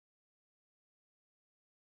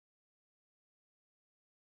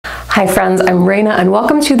Hi friends, I'm Reyna and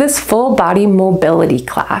welcome to this full body mobility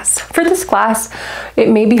class. For this class, it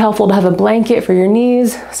may be helpful to have a blanket for your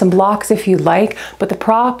knees, some blocks if you'd like, but the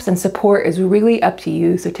props and support is really up to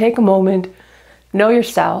you. So take a moment, know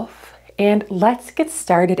yourself, and let's get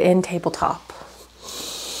started in tabletop.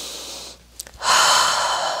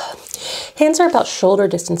 Hands are about shoulder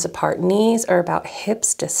distance apart, knees are about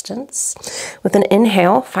hips distance. With an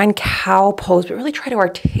inhale, find cow pose, but really try to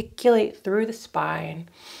articulate through the spine.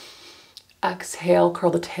 Exhale, curl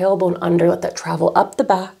the tailbone under, let that travel up the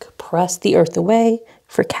back, press the earth away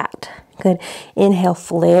for cat. Good. Inhale,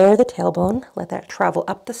 flare the tailbone, let that travel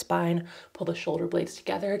up the spine, pull the shoulder blades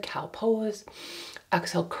together, cow pose.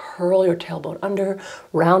 Exhale, curl your tailbone under,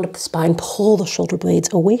 round up the spine, pull the shoulder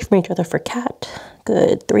blades away from each other for cat.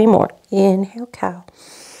 Good. 3 more. Inhale, cow.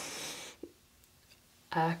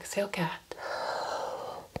 Exhale, cat.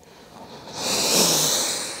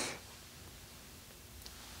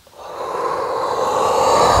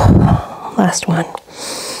 Last one.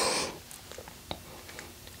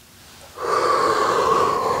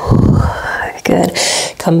 Good.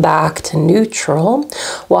 Come back to neutral.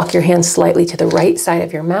 Walk your hands slightly to the right side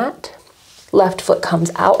of your mat. Left foot comes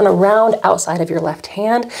out and around outside of your left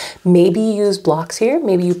hand. Maybe you use blocks here.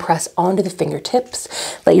 Maybe you press onto the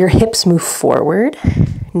fingertips. Let your hips move forward.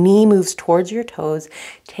 Knee moves towards your toes.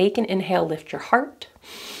 Take an inhale, lift your heart.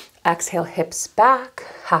 Exhale, hips back,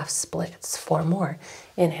 half splits. 4 more.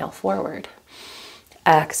 Inhale, forward.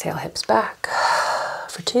 Exhale, hips back.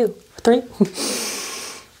 For 2, 3.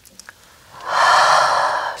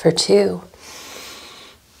 For 2.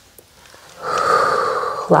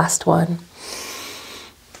 Last one.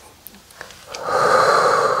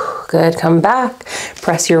 Good, come back.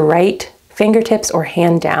 Press your right fingertips or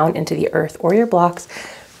hand down into the earth or your blocks.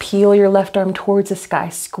 Peel your left arm towards the sky.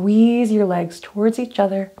 Squeeze your legs towards each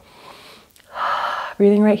other.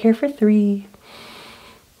 Breathing right here for 3,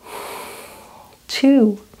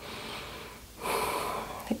 2,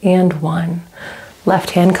 and 1. Left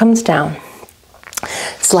hand comes down.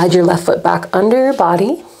 Slide your left foot back under your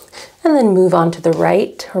body and then move on to the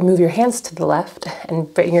right, or move your hands to the left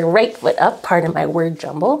and bring your right foot up. Pardon my word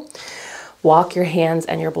jumble. Walk your hands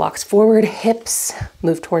and your blocks forward. Hips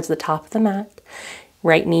move towards the top of the mat.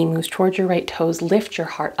 Right knee moves towards your right toes. Lift your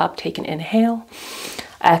heart up. Take an inhale.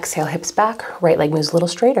 Exhale, hips back. Right leg moves a little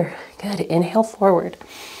straighter. Good. Inhale, forward.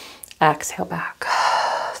 Exhale, back.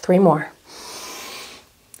 3 more.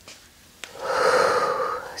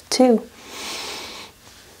 2.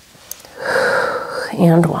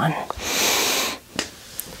 And 1.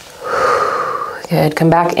 Good.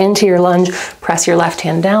 Come back into your lunge. Press your left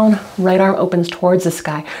hand down. Right arm opens towards the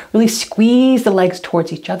sky. Really squeeze the legs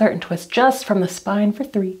towards each other and twist just from the spine for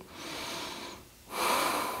 3,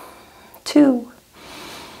 2,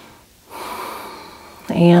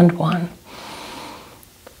 and 1.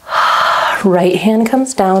 Right hand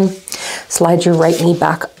comes down. Slide your right knee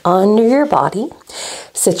back under your body.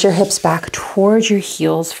 Sit your hips back towards your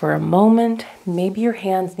heels for a moment. Maybe your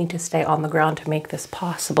hands need to stay on the ground to make this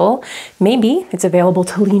possible. Maybe it's available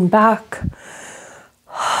to lean back.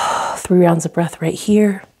 3 rounds of breath right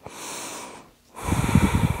here.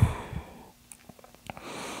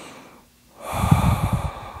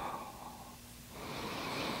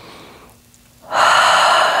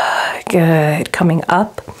 Good. Coming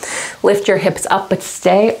up, lift your hips up, but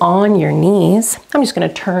stay on your knees. I'm just going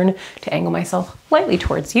to turn to angle myself lightly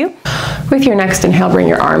towards you. With your next inhale, bring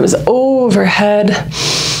your arms overhead.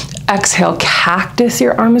 Exhale, cactus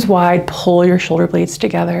your arms wide. Pull your shoulder blades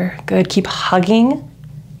together. Good. Keep hugging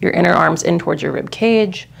your inner arms in towards your rib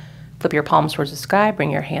cage. Flip your palms towards the sky.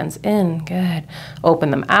 Bring your hands in. Good. Open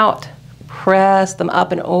them out. Press them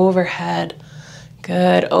up and overhead.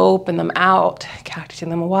 Good. Open them out. Cactusing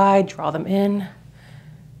them wide. Draw them in.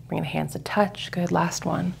 Bring the hands to touch. Good. Last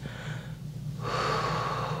one.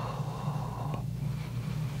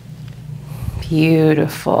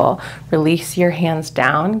 Beautiful. Release your hands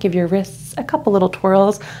down. Give your wrists a couple little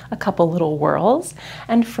twirls, a couple little whirls.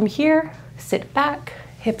 And from here, sit back.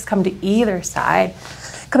 Hips come to either side.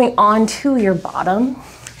 Coming onto your bottom.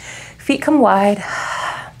 Feet come wide.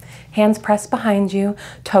 Hands press behind you,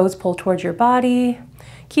 toes pull towards your body.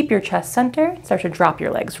 Keep your chest center. Start to drop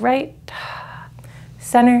your legs right,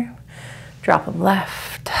 center, drop them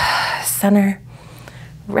left, center,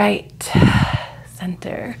 right,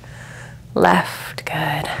 center, left.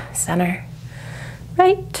 Good. Center,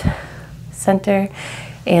 right, center,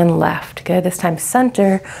 and left. Good. This time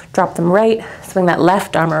center, drop them right, swing that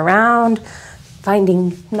left arm around,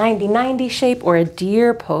 finding 90-90 shape or a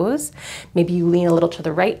deer pose. Maybe you lean a little to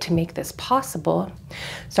the right to make this possible.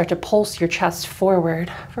 Start to pulse your chest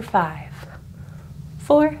forward for 5,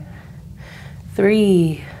 4,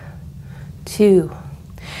 3, 2,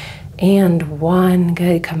 and 1.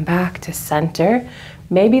 Good, come back to center.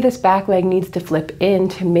 Maybe this back leg needs to flip in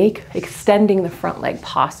to make extending the front leg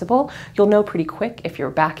possible. You'll know pretty quick if your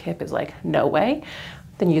back hip is like, no way.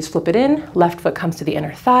 Then you just flip it in, left foot comes to the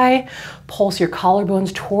inner thigh, pulse your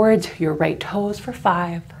collarbones towards your right toes for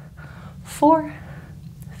 5, 4,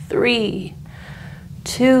 3,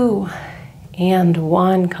 2, and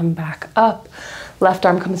 1. Come back up. Left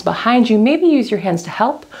arm comes behind you. Maybe use your hands to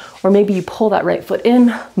help, or maybe you pull that right foot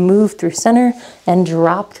in, move through center, and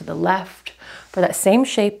drop to the left for that same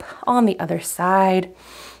shape on the other side.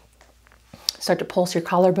 Start to pulse your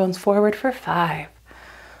collarbones forward for 5,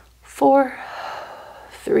 4,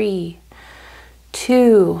 3,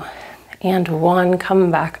 2, and 1.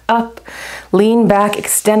 Come back up. Lean back,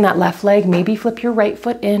 extend that left leg. Maybe flip your right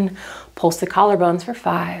foot in. Pulse the collarbones for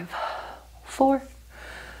 5, 4,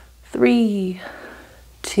 3,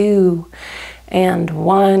 2, and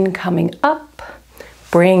 1. Coming up.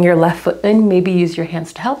 Bring your left foot in. Maybe use your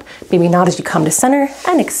hands to help. Maybe not as you come to center,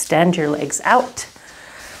 and extend your legs out.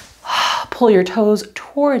 Pull your toes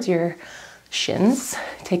towards your shins.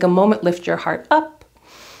 Take a moment, lift your heart up.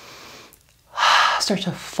 Start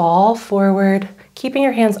to fall forward, keeping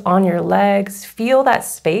your hands on your legs. Feel that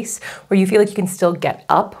space where you feel like you can still get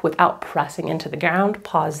up without pressing into the ground.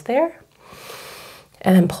 Pause there,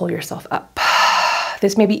 and then pull yourself up.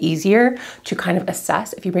 This may be easier to kind of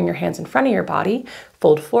assess if you bring your hands in front of your body,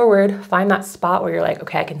 fold forward, find that spot where you're like,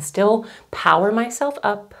 okay, I can still power myself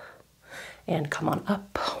up, and come on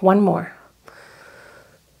up. One more.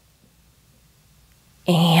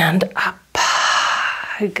 And up.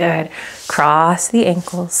 Good. Cross the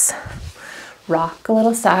ankles. Rock a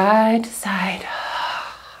little side to side.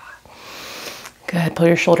 Good. Pull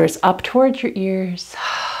your shoulders up towards your ears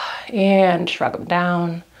and shrug them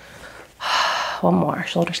down. One more.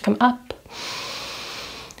 Shoulders come up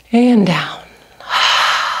and down.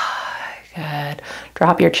 Good.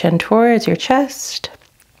 Drop your chin towards your chest.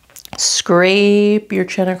 Scrape your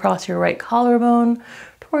chin across your right collarbone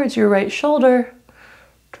towards your right shoulder.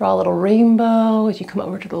 Draw a little rainbow as you come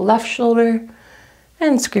over to the left shoulder,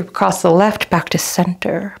 and scrape across the left back to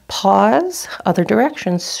center. Pause, other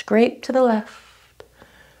direction, scrape to the left.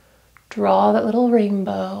 Draw that little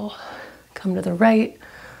rainbow. Come to the right,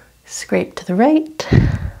 scrape to the right.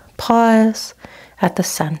 Pause at the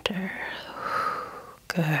center.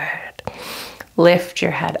 Good. Lift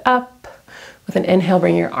your head up. With an inhale,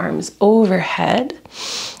 bring your arms overhead.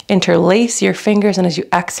 Interlace your fingers, and as you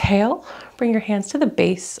exhale, bring your hands to the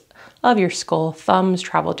base of your skull. Thumbs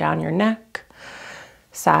travel down your neck.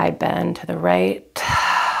 Side bend to the right.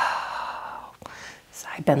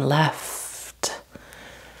 Side bend left.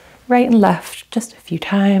 Right and left just a few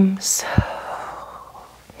times.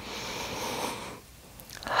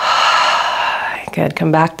 Good.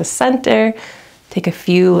 Come back to center. Take a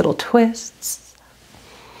few little twists.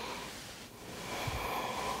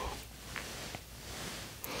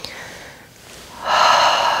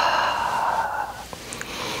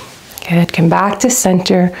 Good. Come back to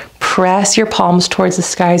center. Press your palms towards the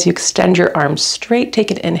sky as you extend your arms straight.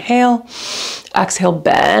 Take an inhale. Exhale,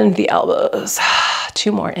 bend the elbows.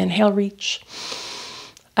 2 more. Inhale, reach.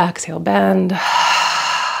 Exhale, bend.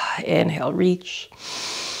 Inhale, reach.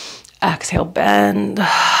 Exhale, bend.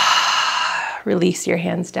 Release your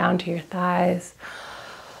hands down to your thighs.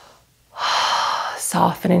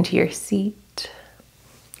 Soften into your seat.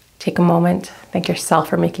 Take a moment. Thank yourself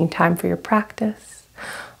for making time for your practice.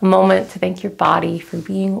 A moment to thank your body for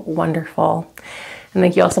being wonderful. And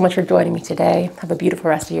thank you all so much for joining me today. Have a beautiful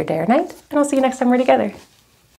rest of your day or night, and I'll see you next time we're together.